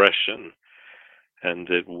expression, and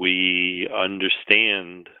that we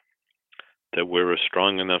understand that we're a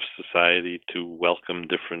strong enough society to welcome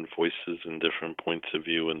different voices and different points of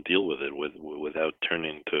view and deal with it without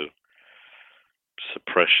turning to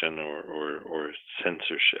suppression or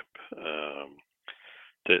censorship.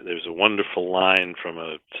 There's a wonderful line from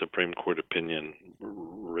a Supreme Court opinion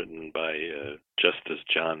written by Justice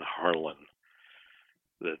John Harlan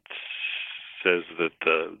that says that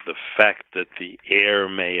the fact that the air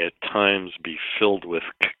may at times be filled with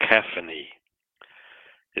cacophony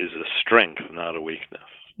is a strength, not a weakness.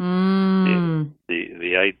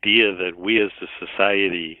 The idea that we as a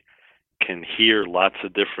society can hear lots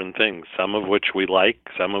of different things, some of which we like,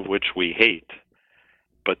 some of which we hate,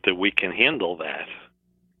 but that we can handle that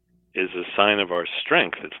is a sign of our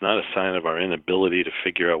strength. It's not a sign of our inability to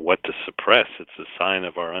figure out what to suppress. It's a sign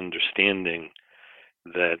of our understanding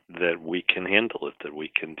that we can handle it, that we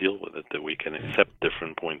can deal with it, that we can accept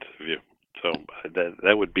different points of view. So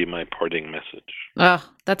that would be my parting message. Oh,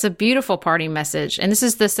 that's a beautiful parting message. And this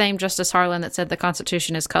is the same Justice Harlan that said the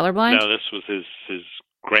Constitution is colorblind? No, this was his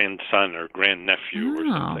grandson or grandnephew or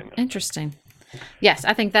something. Interesting. Yes,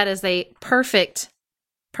 I think that is a perfect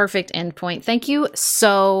endpoint. Thank you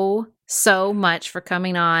so much for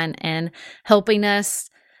coming on and helping us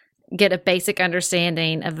get a basic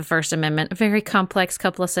understanding of the First Amendment. A very complex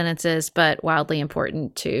couple of sentences, but wildly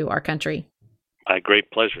important to our country. My great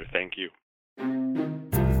pleasure. Thank you.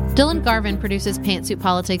 Dylan Garvin produces Pantsuit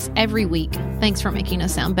Politics every week. Thanks for making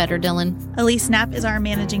us sound better, Dylan. Elise Knapp is our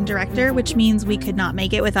managing director, which means we could not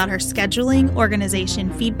make it without her scheduling,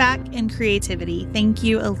 organization, feedback, and creativity. Thank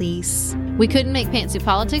you, Elise. We couldn't make Pantsuit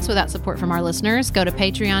Politics without support from our listeners. Go to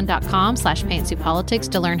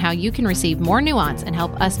patreon.com/pantsuitpolitics to learn how you can receive more nuance and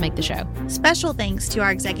help us make the show. Special thanks to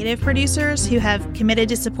our executive producers who have committed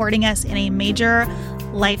to supporting us in a major,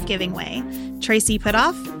 life-giving way. Tracy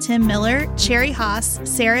Putoff, Tim Miller, Cherry Haas,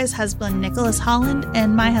 Sarah's husband Nicholas Holland,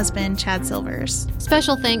 and my husband Chad Silvers.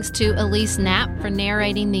 Special thanks to Elise Knapp for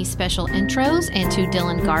narrating these special intros, and to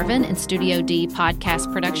Dylan Garvin and Studio D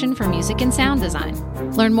podcast production for music and sound design.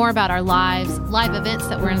 Learn more about our live events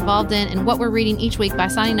that we're involved in, and what we're reading each week by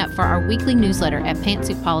signing up for our weekly newsletter at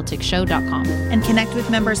pantsuitpoliticsshow.com. And connect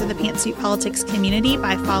with members of the Pantsuit Politics community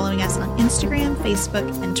by following us on Instagram,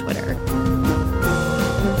 Facebook, and Twitter.